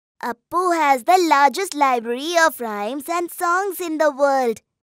Appu has the largest library of rhymes and songs in the world,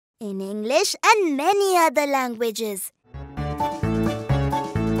 in English and many other languages.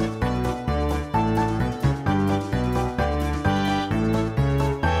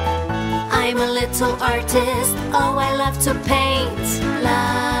 I'm a little artist, oh I love to paint.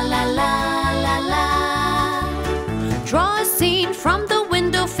 La la la la la. Draw a scene from the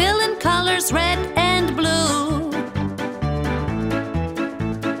window, fill in colors red and blue.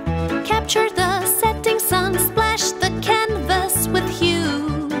 Capture the setting sun, splash the canvas with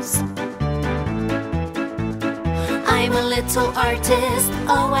hues. I'm a little artist,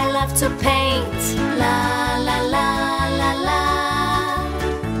 oh I love to paint. La la la la la.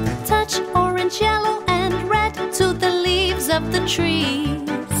 Touch orange, yellow and red to the leaves of the trees.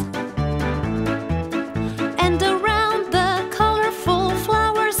 And around the colorful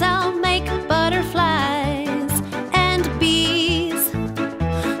flowers I'll make butterflies and bees.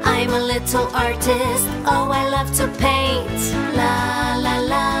 I'm a little artist, oh I love to paint. La la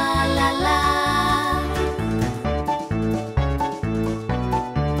la la la.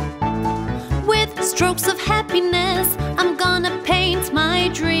 With strokes of happiness I'm gonna paint my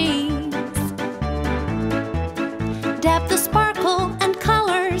dreams. Dab the sparkle and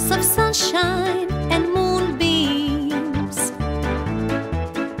colors of sunshine and moonbeams.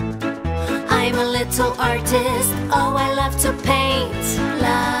 I'm a little artist, oh I love to paint.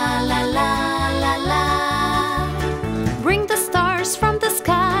 La la la la la. Bring the stars from the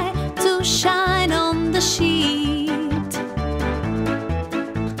sky to shine on the sheet.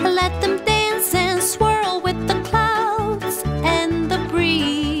 Let them dance and swirl with the clouds and the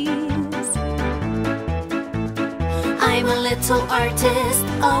breeze. I'm a little artist,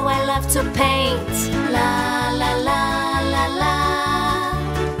 oh I love to paint. La la la la la.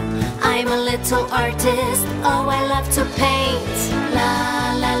 I'm a little artist, oh I love to paint.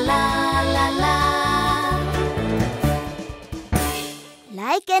 La la la la la.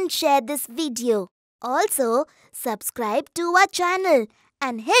 Like and share this video. Also, subscribe to our channel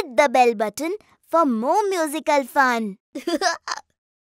and hit the bell button for more musical fun.